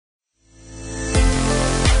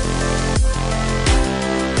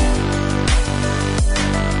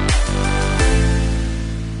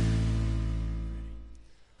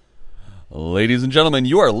Ladies and gentlemen,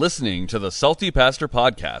 you are listening to the Salty Pastor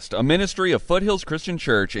Podcast, a ministry of Foothills Christian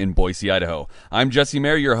Church in Boise, Idaho. I'm Jesse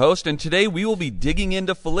Mayer, your host, and today we will be digging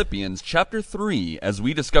into Philippians chapter 3 as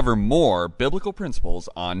we discover more biblical principles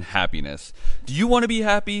on happiness. Do you want to be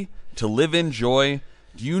happy? To live in joy?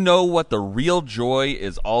 Do you know what the real joy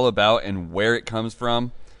is all about and where it comes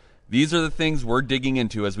from? These are the things we're digging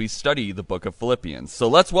into as we study the book of Philippians. So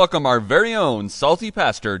let's welcome our very own Salty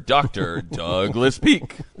Pastor, Dr. Douglas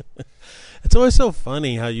Peak. It's always so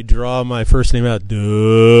funny how you draw my first name out,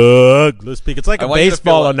 Douglas Peak. It's like a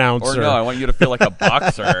baseball announcer. Or no, I want you to feel like a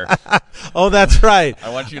boxer. Oh, that's right. I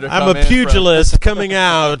want you to I'm a pugilist coming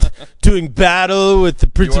out, doing battle with the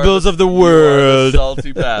principles of the world. You are the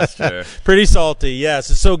Salty Pastor. Pretty salty, yes.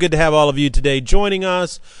 It's so good to have all of you today joining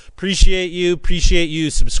us. Appreciate you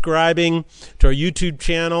subscribing to our YouTube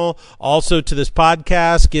channel, also to this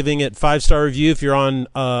podcast, giving it 5-star review if you're on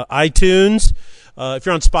iTunes. If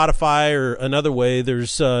you're on Spotify or another way,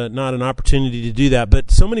 there's not an opportunity to do that.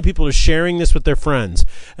 But so many people are sharing this with their friends.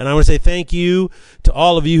 And I want to say thank you to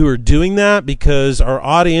all of you who are doing that, because our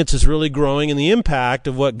audience is really growing, and the impact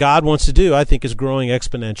of what God wants to do, I think, is growing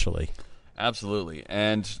exponentially. Absolutely.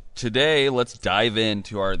 And today, let's dive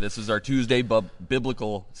into this is our Tuesday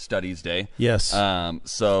Biblical Studies Day. Yes.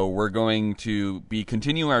 So we're going to be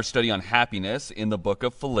continuing our study on happiness in the book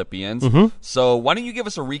of Philippians. Mm-hmm. So why don't you give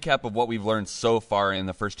us a recap of what we've learned so far in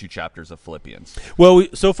the first 2 chapters of Philippians? Well,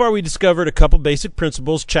 so far we discovered a couple basic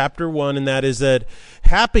principles. Chapter 1, and that is that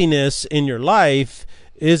happiness in your life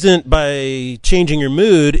isn't by changing your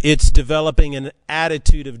mood, it's developing an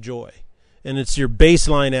attitude of joy. And it's your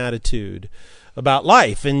baseline attitude about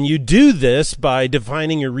life. And you do this by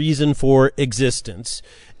defining your reason for existence.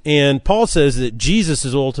 And Paul says that Jesus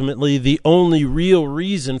is ultimately the only real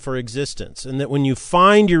reason for existence. And that when you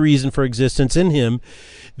find your reason for existence in him,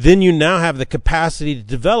 then you now have the capacity to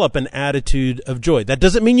develop an attitude of joy. That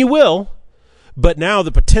doesn't mean you will, but now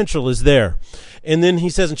the potential is there. And then he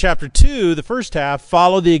says in chapter 2, the first half,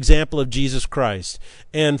 follow the example of Jesus Christ.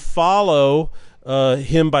 And follow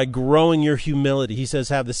him by growing your humility. He says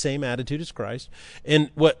have the same attitude as Christ. And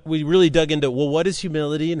what we really dug into, well, what is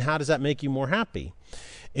humility and how does that make you more happy?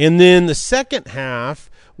 And then the second half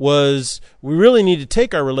was we really need to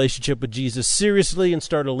take our relationship with Jesus seriously and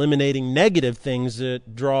start eliminating negative things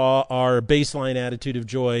that draw our baseline attitude of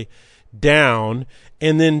joy down.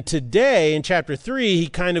 And then today in chapter 3, he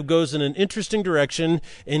kind of goes in an interesting direction,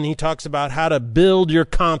 and he talks about how to build your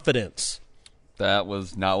confidence. That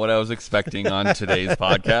was not what I was expecting on today's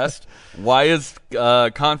podcast. Why is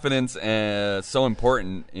confidence so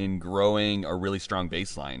important in growing a really strong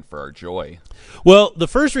baseline for our joy? Well, the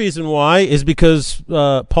first reason why is because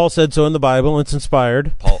Paul said so in the Bible, and it's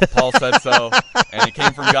inspired. Paul said so, and it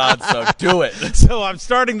came from God, so do it. So I'm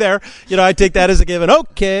starting there. I take that as a given.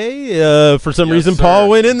 Okay, for some reason, sir. Paul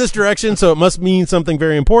went in this direction, so it must mean something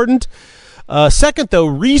very important. Second, though,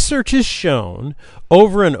 research has shown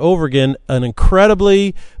over and over again an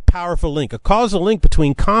incredibly powerful link, a causal link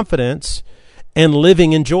between confidence and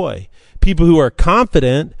living in joy. People who are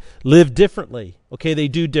confident live differently. Okay, they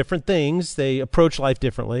do different things. They approach life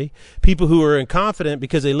differently. People who are confident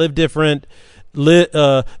because they live different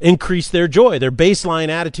increase their joy. Their baseline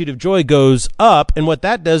attitude of joy goes up, and what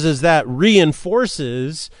that does is that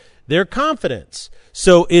reinforces their confidence.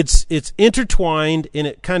 So it's intertwined, and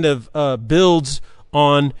it kind of builds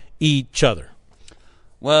on each other.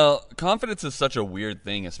 Well, confidence is such a weird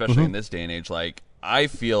thing, especially in this day and age. Like, I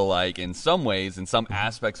feel like in some ways, in some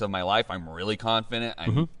aspects of my life, I'm really confident.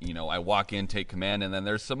 I walk in, take command, and then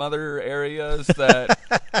there's some other areas that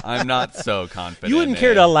I'm not so confident. You wouldn't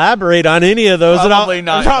care to elaborate on any of those? Probably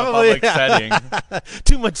not in a public setting.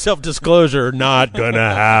 Too much self-disclosure, not going to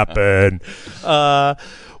happen.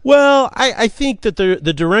 Well, I think that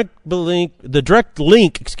the direct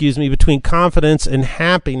link, between confidence and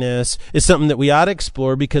happiness is something that we ought to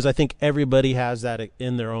explore, because I think everybody has that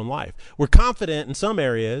in their own life. We're confident in some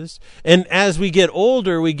areas, and as we get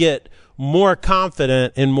older, we get more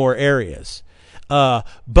confident in more areas.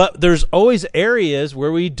 But there's always areas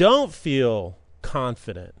where we don't feel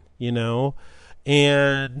confident,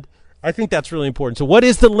 and I think that's really important. So what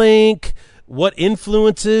is the link? What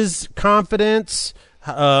influences confidence?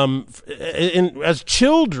 As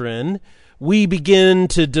children, we begin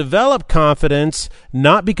to develop confidence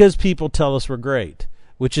not because people tell us we're great,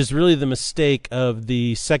 which is really the mistake of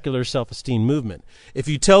the secular self-esteem movement. If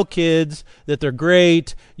you tell kids that they're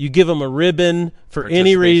great, you give them a ribbon for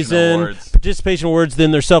any reason, participation awards, then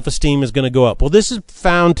their self-esteem is going to go up. Well, this is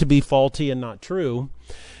found to be faulty and not true,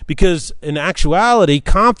 because in actuality,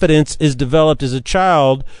 confidence is developed as a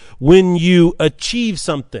child when you achieve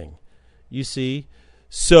something, you see.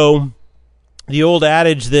 So the old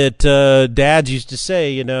adage that dads used to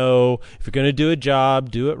say, if you're going to do a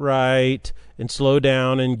job, do it right and slow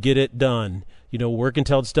down and get it done. Work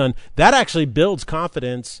until it's done. That actually builds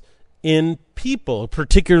confidence in people,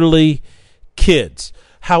 particularly kids.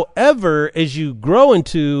 However, as you grow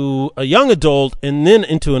into a young adult and then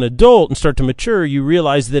into an adult and start to mature, you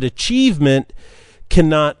realize that achievement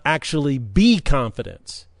cannot actually be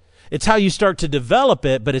confidence. It's how you start to develop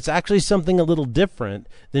it, but it's actually something a little different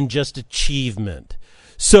than just achievement.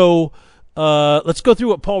 So let's go through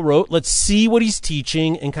what Paul wrote. Let's see what he's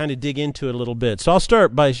teaching and kind of dig into it a little bit. So I'll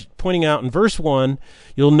start by pointing out in verse 1,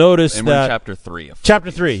 you'll notice and that... we're in chapter 3.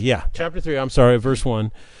 Chapter 3, yeah. Chapter 3, I'm sorry, verse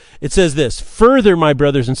 1. It says this, "Further, my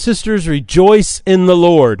brothers and sisters, rejoice in the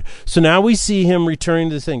Lord." So now we see him returning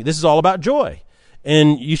to the thing. This is all about joy.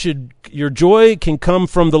 And your joy can come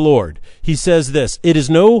from the Lord. He says this, "It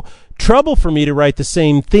is no trouble for me to write the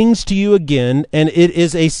same things to you again, and it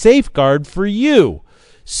is a safeguard for you."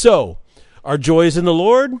 So, our joy is in the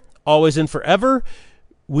Lord, always and forever.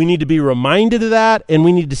 We need to be reminded of that, and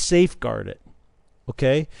we need to safeguard it.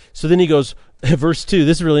 Okay? So then he goes, verse 2,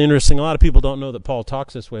 this is really interesting. A lot of people don't know that Paul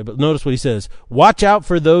talks this way, but notice what he says. "Watch out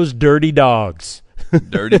for those dirty dogs."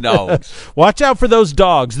 Dirty dogs. Watch out for those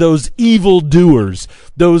dogs, those evil doers,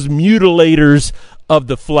 those mutilators of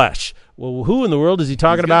the flesh. Well, who in the world is he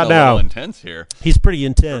talking about now? He's intense here. He's pretty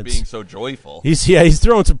intense. For being so joyful. He's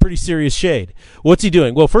throwing some pretty serious shade. What's he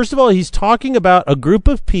doing? Well, first of all, he's talking about a group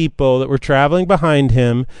of people that were traveling behind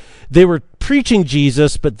him. They were preaching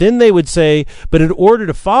Jesus, but then they would say, but in order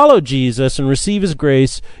to follow Jesus and receive his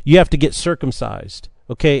grace, you have to get circumcised,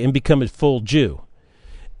 okay, and become a full Jew.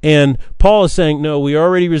 And Paul is saying, no, we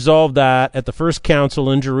already resolved that at the first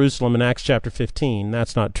council in Jerusalem in Acts chapter 15.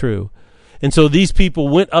 That's not true. And so these people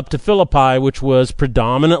went up to Philippi, which was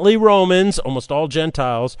predominantly Romans, almost all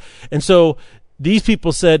Gentiles. And so these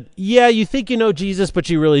people said, yeah, you think you know Jesus, but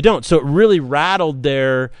you really don't. So it really rattled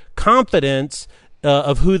their confidence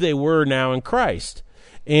of who they were now in Christ.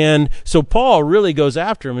 And so Paul really goes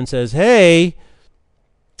after them and says, hey,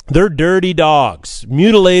 they're dirty dogs,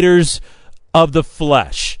 mutilators of the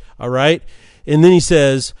flesh. All right? And then he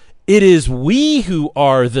says, it is we who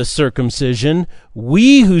are the circumcision,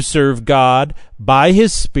 we who serve God by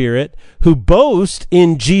his Spirit, who boast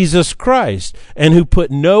in Jesus Christ, and who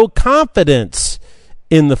put no confidence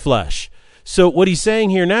in the flesh. So what he's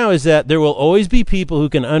saying here now is that there will always be people who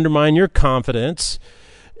can undermine your confidence,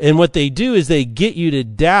 and what they do is they get you to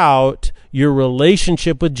doubt your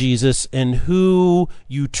relationship with Jesus and who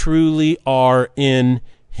you truly are in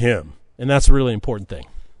him. And that's a really important thing.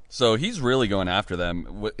 So he's really going after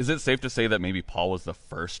them. Is it safe to say that maybe Paul was the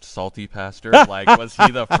first salty pastor? Like, was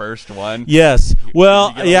he the first one? Yes.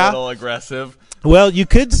 Well, yeah. A little aggressive. Well, you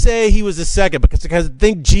could say he was the second because I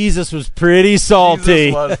think Jesus was pretty salty.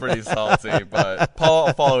 Jesus was pretty salty, but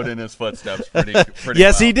Paul followed in his footsteps pretty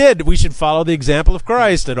Yes, well. He did. We should follow the example of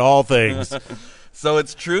Christ in all things. So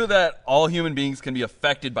it's true that all human beings can be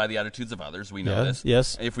affected by the attitudes of others. We know this.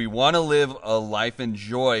 Yes. If we want to live a life in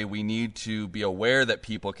joy, we need to be aware that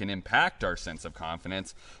people can impact our sense of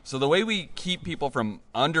confidence. So the way we keep people from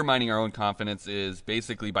undermining our own confidence is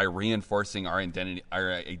basically by reinforcing our identity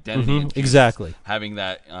in Jesus, exactly. Having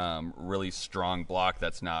that really strong block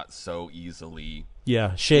that's not so easily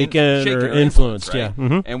shaken or influenced. Right? Yeah.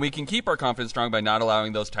 Mm-hmm. And we can keep our confidence strong by not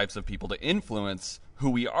allowing those types of people to influence who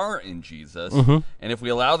we are in Jesus. Mm-hmm. And if we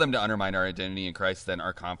allow them to undermine our identity in Christ, then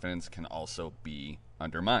our confidence can also be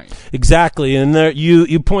undermined. Exactly. And there,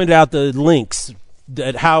 you pointed out the links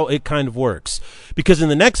at how it kind of works. Because in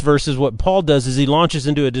the next verses, what Paul does is he launches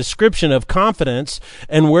into a description of confidence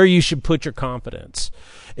and where you should put your confidence.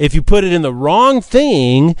 If you put it in the wrong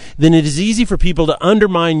thing, then it is easy for people to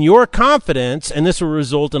undermine your confidence, and this will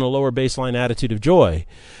result in a lower baseline attitude of joy.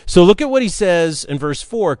 So look at what he says in verse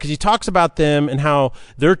 4, because he talks about them and how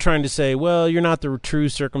they're trying to say, well, you're not the true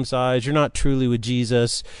circumcised, you're not truly with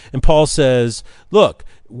Jesus. And Paul says, look,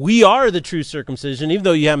 we are the true circumcision. Even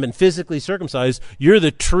though you haven't been physically circumcised, you're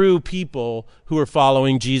the true people who are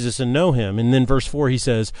following Jesus and know him. And then verse 4, he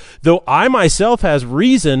says, though I myself has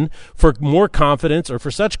reason for more confidence, or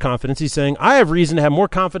for such confidence, he's saying, I have reason to have more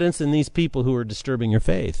confidence than these people who are disturbing your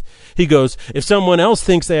faith. He goes, if someone else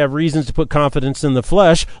thinks they have reasons to put confidence in the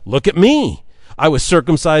flesh, look at me. I was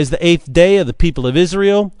circumcised the 8th day of the people of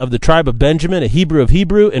Israel, of the tribe of Benjamin, a Hebrew of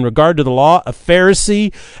Hebrew, in regard to the law, a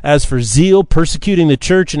Pharisee, as for zeal, persecuting the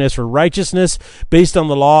church, and as for righteousness, based on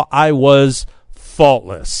the law, I was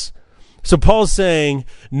faultless. So Paul's saying,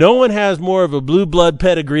 no one has more of a blue blood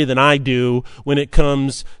pedigree than I do when it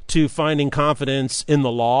comes to finding confidence in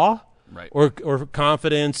the law, right, or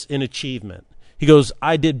confidence in achievement. He goes,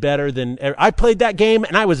 I did better than, I played that game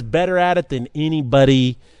and I was better at it than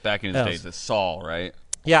anybody Back in his days, it's Saul, right?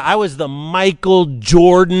 Yeah, I was the Michael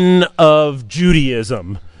Jordan of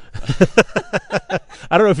Judaism.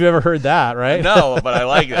 I don't know if you've ever heard that, right? No, but I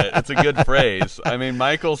like it. It's a good phrase. I mean,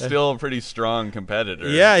 Michael's still a pretty strong competitor.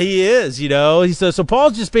 Yeah, he is, He says, so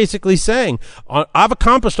Paul's just basically saying, I've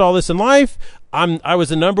accomplished all this in life. I was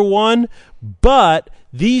the number one, but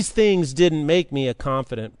these things didn't make me a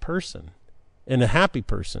confident person and a happy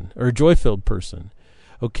person or a joy-filled person.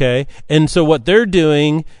 Okay? And so what they're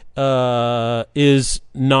doing is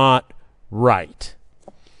not right.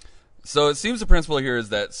 So it seems the principle here is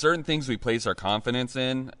that certain things we place our confidence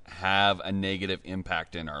in have a negative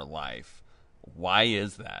impact in our life. Why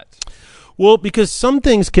is that? Well, because some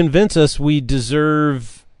things convince us we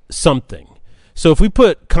deserve something. So if we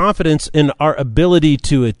put confidence in our ability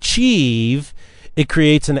to achieve, it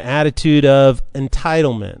creates an attitude of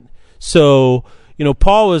entitlement. So,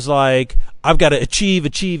 Paul was like, I've got to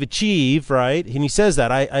achieve, right? And he says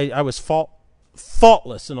that. I was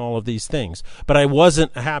faultless in all of these things, but I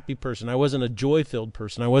wasn't a happy person. I wasn't a joy-filled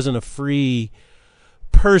person. I wasn't a free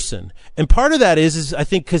person. And part of that is I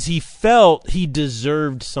think because he felt he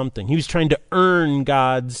deserved something. He was trying to earn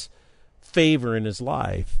God's favor in his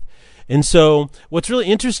life. And so what's really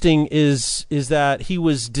interesting is that he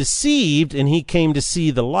was deceived and he came to see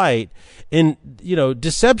the light. And,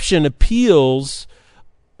 deception appeals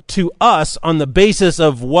to us on the basis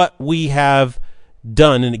of what we have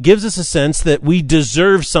done. And it gives us a sense that we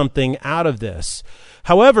deserve something out of this.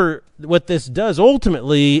 However, what this does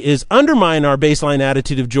ultimately is undermine our baseline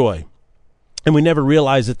attitude of joy. And we never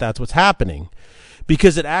realize that that's what's happening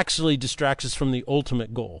because it actually distracts us from the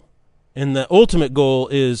ultimate goal. And the ultimate goal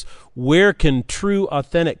is, where can true,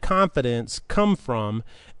 authentic confidence come from,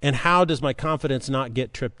 and how does my confidence not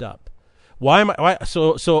get tripped up?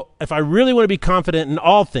 So if I really want to be confident in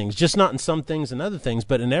all things, just not in some things and other things,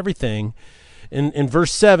 but in everything, in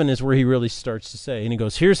verse 7 is where he really starts to say, and he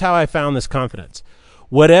goes, here's how I found this confidence.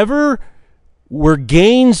 Whatever were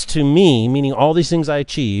gains to me, meaning all these things I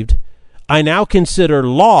achieved, I now consider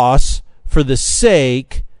loss for the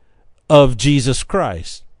sake of Jesus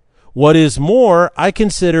Christ. What is more, I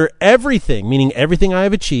consider everything, meaning everything I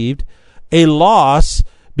have achieved, a loss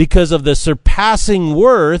because of the surpassing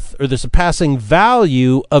worth or the surpassing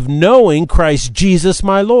value of knowing Christ Jesus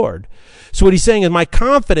my Lord. So what he's saying is my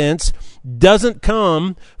confidence doesn't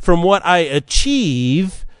come from what I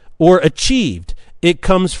achieve or achieved. It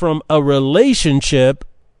comes from a relationship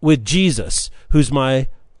with Jesus, who's my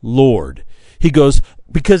Lord. He goes,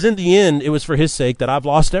 because in the end, it was for his sake that I've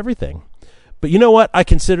lost everything. But you know what? I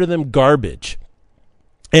consider them garbage.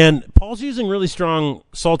 And Paul's using really strong,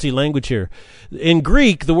 salty language here. In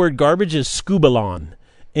Greek, the word garbage is skubalon.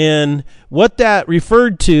 And what that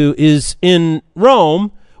referred to is, in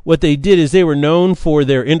Rome, what they did is they were known for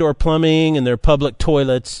their indoor plumbing and their public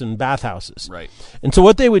toilets and bathhouses. Right. And so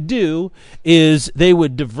what they would do is they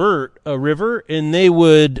would divert a river, and they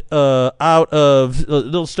would, out of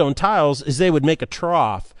little stone tiles, is they would make a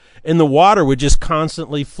trough. And the water would just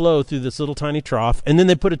constantly flow through this little tiny trough, and then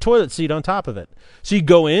they put a toilet seat on top of it. So you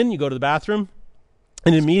go to the bathroom,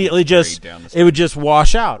 and immediately it would just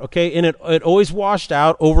wash out, okay? And it always washed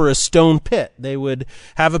out over a stone pit. They would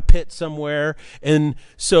have a pit somewhere, and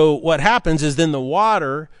so what happens is then the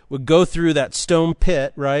water would go through that stone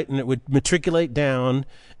pit, right, and it would matriculate down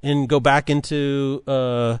and go back into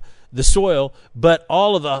the soil, but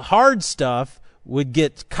all of the hard stuff would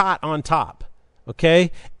get caught on top.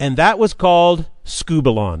 Okay, and that was called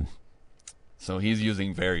skubalon. So he's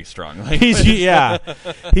using very strong language.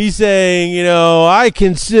 He's saying, I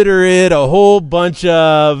consider it a whole bunch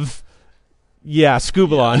of,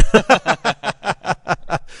 skubalon.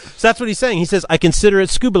 Yeah. So that's what he's saying. He says, I consider it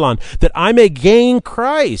skubalon, that I may gain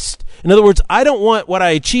Christ. In other words, I don't want what I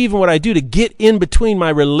achieve and what I do to get in between my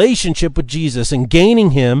relationship with Jesus and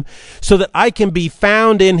gaining him so that I can be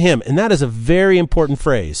found in him. And that is a very important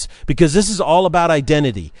phrase, because this is all about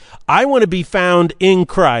identity. I want to be found in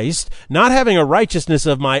Christ, not having a righteousness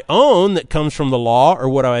of my own that comes from the law or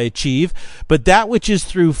what I achieve, but that which is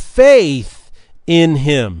through faith in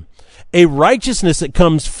him. A righteousness that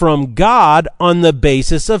comes from God on the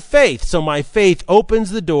basis of faith. So my faith opens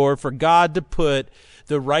the door for God to put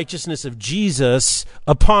the righteousness of Jesus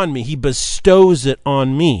upon me. He bestows it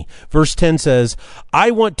on me. Verse 10 says,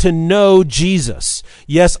 I want to know Jesus.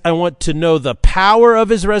 Yes, I want to know the power of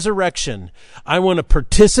his resurrection. I want to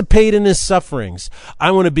participate in his sufferings.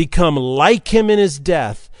 I want to become like him in his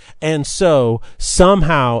death, and so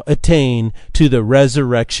somehow attain to the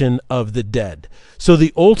resurrection of the dead. So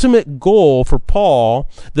the ultimate goal for Paul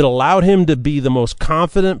that allowed him to be the most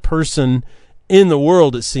confident person in the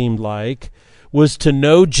world, it seemed like, was to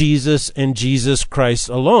know Jesus and Jesus Christ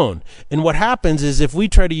alone. And what happens is if we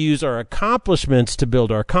try to use our accomplishments to build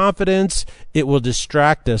our confidence, it will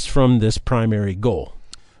distract us from this primary goal.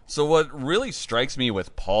 So what really strikes me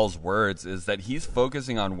with Paul's words is that he's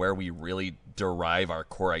focusing on where we really derive our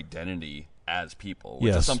core identity as people,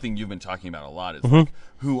 which is something you've been talking about a lot. Is like,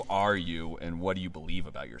 who are you and what do you believe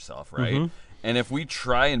about yourself, right? And if we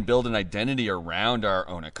try and build an identity around our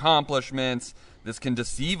own accomplishments, this can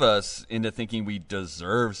deceive us into thinking we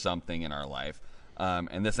deserve something in our life.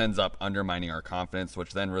 And this ends up undermining our confidence,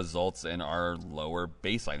 which then results in our lower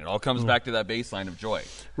baseline. It all comes back to that baseline of joy.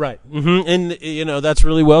 Right. And, that's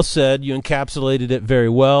really well said. You encapsulated it very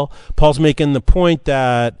well. Paul's making the point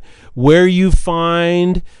that where you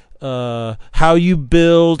find how you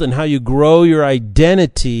build and how you grow your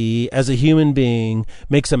identity as a human being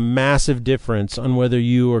makes a massive difference on whether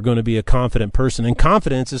you are going to be a confident person. And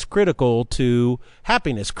confidence is critical to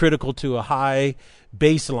happiness, critical to a high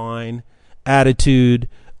baseline attitude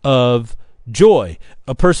of joy.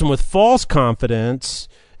 A person with false confidence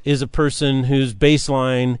is a person whose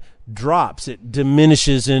baseline drops. It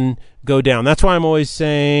diminishes and go down. That's why I'm always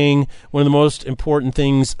saying one of the most important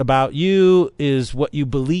things about you is what you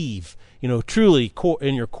believe, truly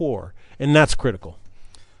in your core. And that's critical.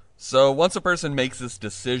 So once a person makes this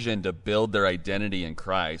decision to build their identity in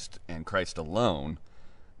Christ and Christ alone,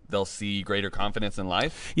 they'll see greater confidence in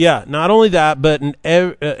life? Yeah, not only that, but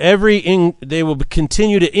they will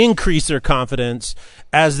continue to increase their confidence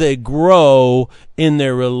as they grow in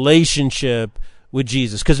their relationship with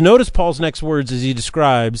Jesus. Because notice Paul's next words as he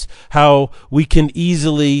describes how we can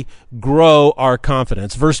easily grow our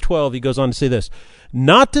confidence. Verse 12, he goes on to say this,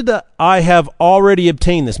 not that I have already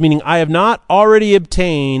obtained this, meaning I have not already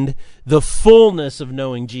obtained the fullness of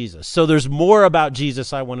knowing Jesus. So there's more about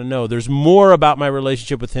Jesus I want to know. There's more about my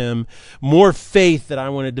relationship with him, more faith that I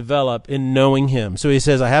want to develop in knowing him. So he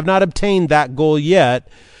says, I have not obtained that goal yet,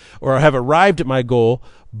 or I have arrived at my goal,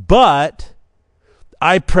 but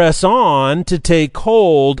I press on to take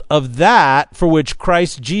hold of that for which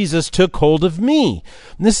Christ Jesus took hold of me.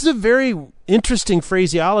 And this is a very interesting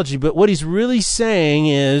phraseology, but what he's really saying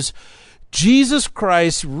is Jesus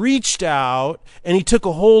Christ reached out and he took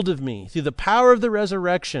a hold of me. Through the power of the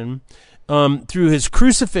resurrection, through his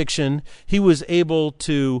crucifixion, he was able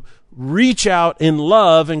to reach out in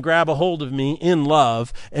love and grab a hold of me in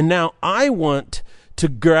love. And now I want to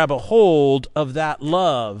grab a hold of that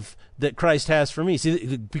love that Christ has for me.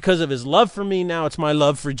 See, because of his love for me, now it's my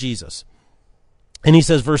love for Jesus. And he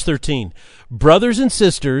says, verse 13, brothers and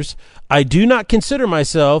sisters, I do not consider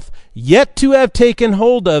myself yet to have taken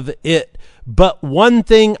hold of it, but one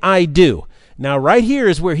thing I do. Now, right here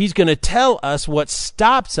is where he's going to tell us what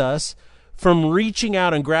stops us from reaching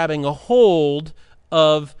out and grabbing a hold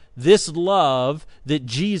of this love that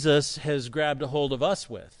Jesus has grabbed a hold of us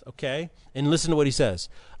with, okay? And listen to what he says.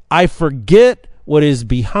 I forget what is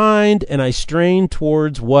behind, and I strain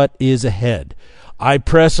towards what is ahead. I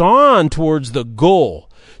press on towards the goal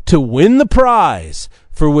to win the prize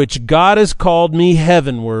for which God has called me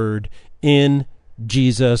heavenward in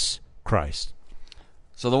Jesus Christ.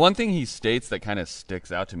 So the one thing he states that kind of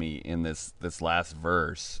sticks out to me in this last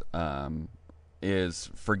verse is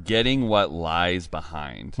forgetting what lies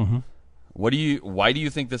behind. Mm-hmm. Why do you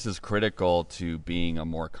think this is critical to being a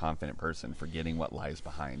more confident person, forgetting what lies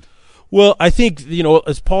behind? Well, I think,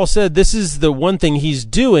 as Paul said, this is the one thing he's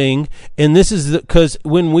doing, and this is because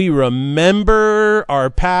when we remember our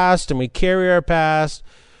past and we carry our past,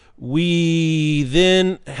 we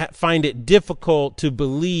then find it difficult to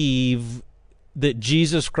believe that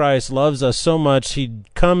Jesus Christ loves us so much,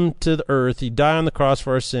 he'd come to the earth, he'd die on the cross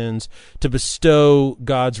for our sins to bestow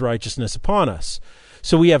God's righteousness upon us.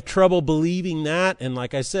 So we have trouble believing that, and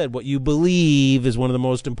like I said, what you believe is one of the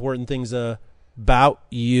most important things about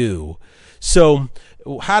you. So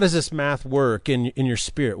how does this math work in your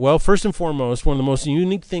spirit? Well, first and foremost, one of the most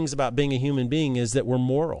unique things about being a human being is that we're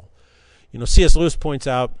moral. C.S. Lewis points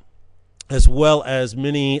out, as well as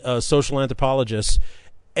many social anthropologists,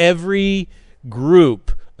 every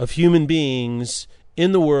group of human beings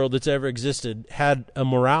in the world that's ever existed had a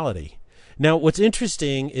morality. Now, what's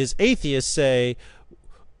interesting is atheists say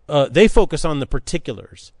they focus on the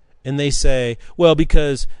particulars. And they say, well,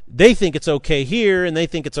 because they think it's okay here, and they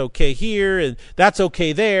think it's okay here, and that's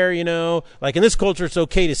okay there, Like in this culture, it's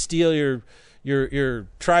okay to steal your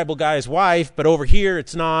tribal guy's wife, but over here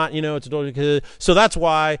it's not, it's adultery. So that's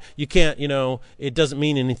why you can't, it doesn't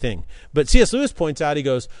mean anything. But C.S. Lewis points out, he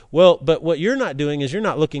goes, well, but what you're not doing is you're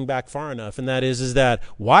not looking back far enough, and that is that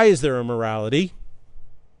why is there a morality?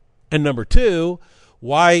 And number two,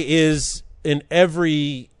 why is in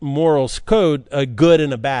every morals code a good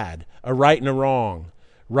and a bad, a right and a wrong,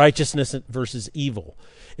 righteousness versus evil.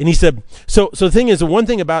 And he said, so the thing is, the one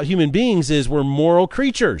thing about human beings is we're moral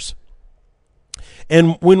creatures.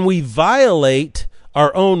 And when we violate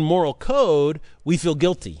our own moral code, we feel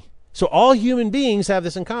guilty. So all human beings have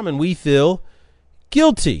this in common. We feel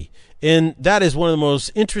guilty. And that is one of the most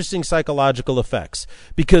interesting psychological effects.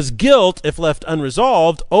 Because guilt, if left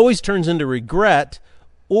unresolved, always turns into regret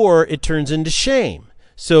or it turns into shame.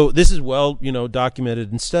 So this is well,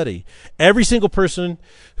 documented and studied. Every single person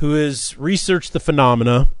who has researched the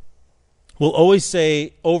phenomena will always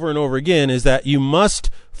say over and over again is that you must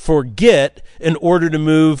forget in order to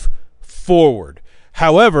move forward.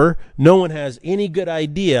 However, no one has any good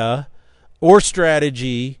idea or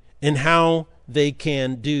strategy in how they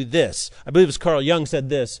can do this. I believe it was Carl Jung said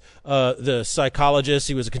this, the psychologist.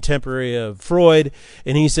 He was a contemporary of Freud,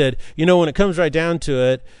 and he said, when it comes right down to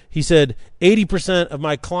it, he said 80% of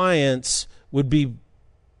my clients would be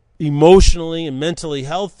emotionally and mentally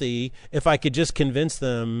healthy if I could just convince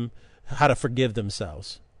them how to forgive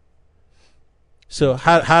themselves. So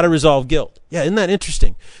how to resolve guilt. Yeah, isn't that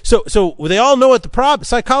interesting? So they all know what the problem,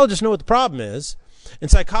 psychologists know what the problem is. And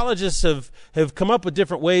psychologists have come up with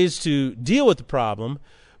different ways to deal with the problem,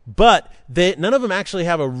 but none of them actually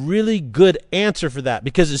have a really good answer for that,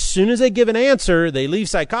 because as soon as they give an answer, they leave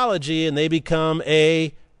psychology and they become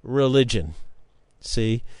a religion.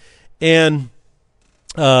 See? And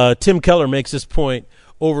Tim Keller makes this point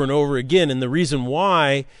over and over again, and the reason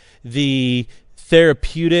why the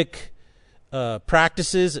therapeutic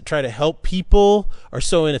practices that try to help people are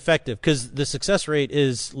so ineffective, because the success rate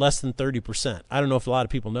is less than 30%. I don't know if a lot of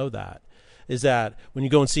people know that. Is that when you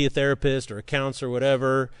go and see a therapist or a counselor or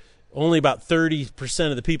whatever, only about 30%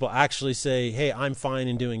 of the people actually say, hey, I'm fine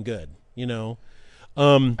and doing good,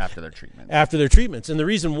 after their treatment. After their treatments. And the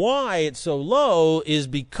reason why it's so low is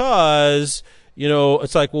because,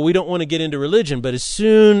 it's like, well, we don't want to get into religion, but as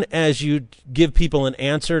soon as you give people an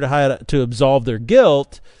answer to how to absolve their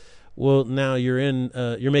guilt, well, now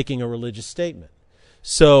you're making a religious statement.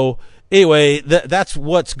 So anyway, that's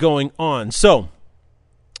what's going on. So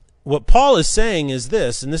what Paul is saying is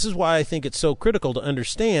this, and this is why I think it's so critical to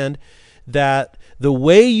understand that the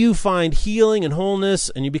way you find healing and wholeness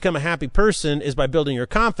and you become a happy person is by building your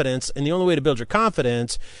confidence, and the only way to build your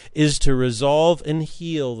confidence is to resolve and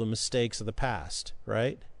heal the mistakes of the past,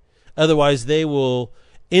 right? Otherwise, they will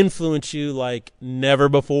influence you like never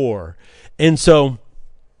before. And so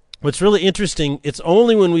what's really interesting, it's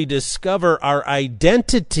only when we discover our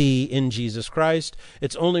identity in Jesus Christ,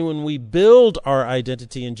 it's only when we build our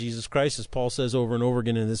identity in Jesus Christ, as Paul says over and over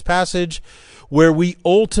again in this passage, where we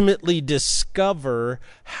ultimately discover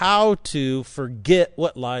how to forget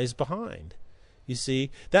what lies behind. You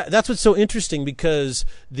see, that's what's so interesting, because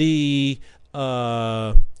the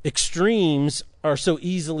extremes are so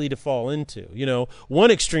easily to fall into.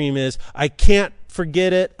 One extreme is, I can't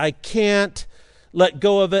forget it, I can't let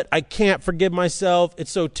go of it, I can't forgive myself,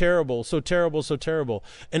 it's so terrible, so terrible, so terrible.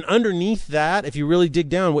 And underneath that, if you really dig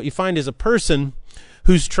down, what you find is a person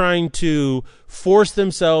who's trying to force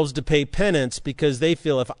themselves to pay penance because they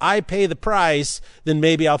feel, if I pay the price, then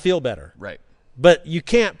maybe I'll feel better. Right. But you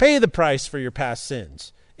can't pay the price for your past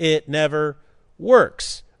sins. It never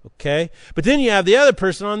works. Okay? But then you have the other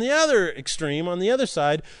person on the other extreme, on the other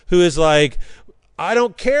side, who is like, I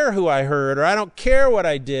don't care who I hurt, or I don't care what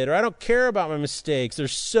I did, or I don't care about my mistakes. They're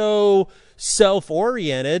so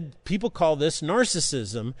self-oriented. People call this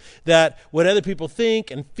narcissism, that what other people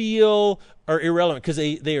think and feel are irrelevant, because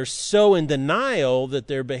they are so in denial that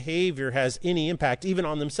their behavior has any impact even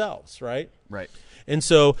on themselves, right? Right. And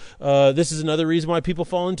so this is another reason why people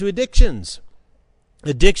fall into addictions.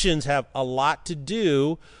 Addictions have a lot to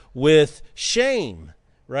do with shame,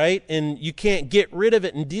 right? And you can't get rid of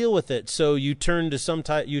it and deal with it. So you turn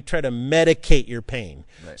to you try to medicate your pain.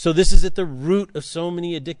 Right. So this is at the root of so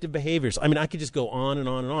many addictive behaviors. I mean, I could just go on and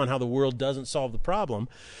on and on how the world doesn't solve the problem.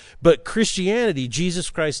 But Christianity, Jesus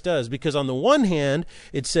Christ does. Because on the one hand,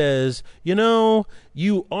 it says,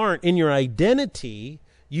 you aren't, in your identity,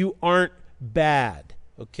 you aren't bad.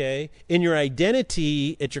 Okay? In your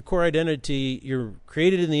identity, at your core identity, you're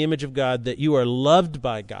created in the image of God, that you are loved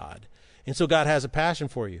by God. And so God has a passion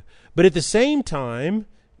for you. But at the same time,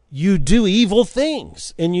 you do evil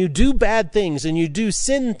things, and you do bad things, and you do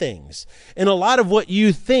sin things. And a lot of what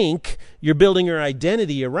you think you're building your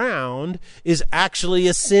identity around is actually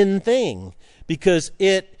a sin thing, because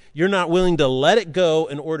it you're not willing to let it go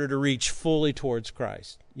in order to reach fully towards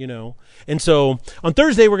Christ, you know. And so on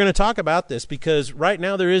Thursday, we're going to talk about this because right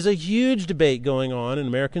now there is a huge debate going on in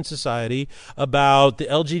American society about the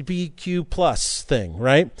LGBTQ plus thing,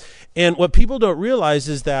 right? And what people don't realize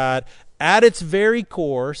is that at its very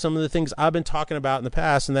core, some of the things I've been talking about in the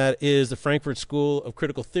past, and that is the Frankfurt School of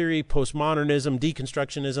Critical Theory, postmodernism,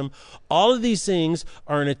 deconstructionism, all of these things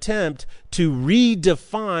are an attempt to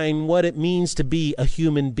redefine what it means to be a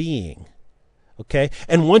human being. Okay?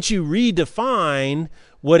 And once you redefine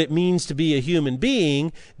what it means to be a human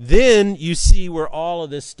being, then you see where all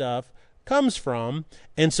of this stuff comes from.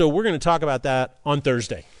 And so we're going to talk about that on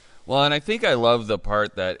Thursday. Well, and I think I love the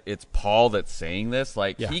part that it's Paul that's saying this.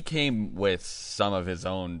 Like, he came with some of his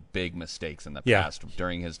own big mistakes in the past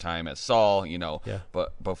during his time as Saul, you know,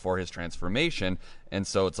 but before his transformation. And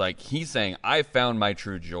so it's like he's saying, I found my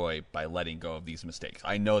true joy by letting go of these mistakes.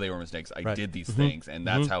 I know they were mistakes. I did these things, and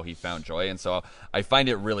that's how he found joy. And so I find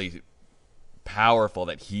it really powerful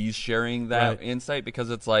that he's sharing that insight,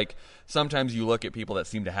 because it's like sometimes you look at people that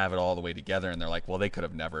seem to have it all the way together and they're like, well, they could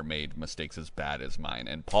have never made mistakes as bad as mine.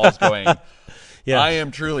 And Paul's going, I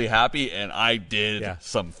am truly happy and I did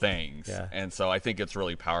some things. And so I think it's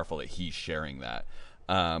really powerful that he's sharing that.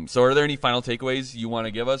 So are there any final takeaways you want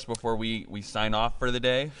to give us before we sign off for the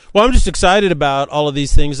day? Well, I'm just excited about all of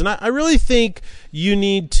these things. And I really think you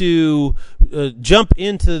need to jump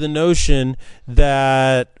into the notion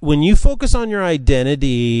that when you focus on your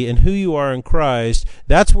identity and who you are in Christ,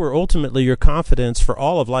 that's where ultimately your confidence for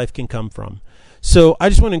all of life can come from. So I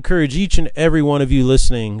just want to encourage each and every one of you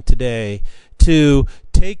listening today to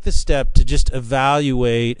take the step to just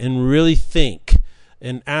evaluate and really think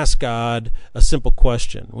and ask God a simple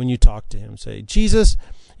question when you talk to him. Say, Jesus,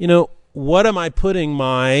 you know, what am I putting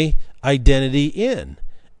my identity in?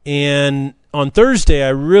 And on Thursday, I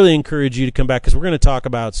really encourage you to come back because we're going to talk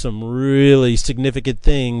about some really significant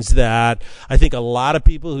things that I think a lot of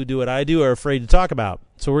people who do what I do are afraid to talk about.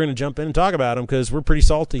 So we're going to jump in and talk about them because we're pretty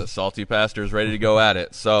salty. The salty pastor is ready to go at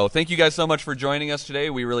it. So thank you guys so much for joining us today.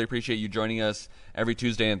 We really appreciate you joining us every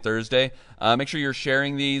Tuesday and Thursday. Make sure you're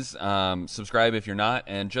sharing these, subscribe if you're not,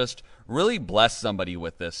 and just really bless somebody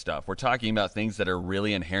with this stuff. We're talking about things that are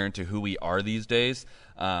really inherent to who we are these days,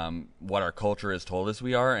 what our culture has told us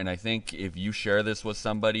we are, and I think if you share this with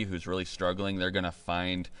somebody who's really struggling, they're going to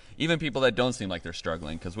find, even people that don't seem like they're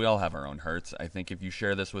struggling, because we all have our own hurts, I think if you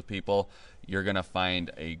share this with people, you're going to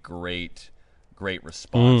find a great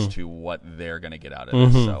response to what they're going to get out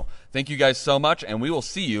of this. So thank you guys so much, and we will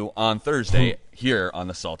see you on Thursday here on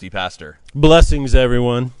The Salty Pastor. Blessings,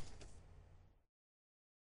 everyone.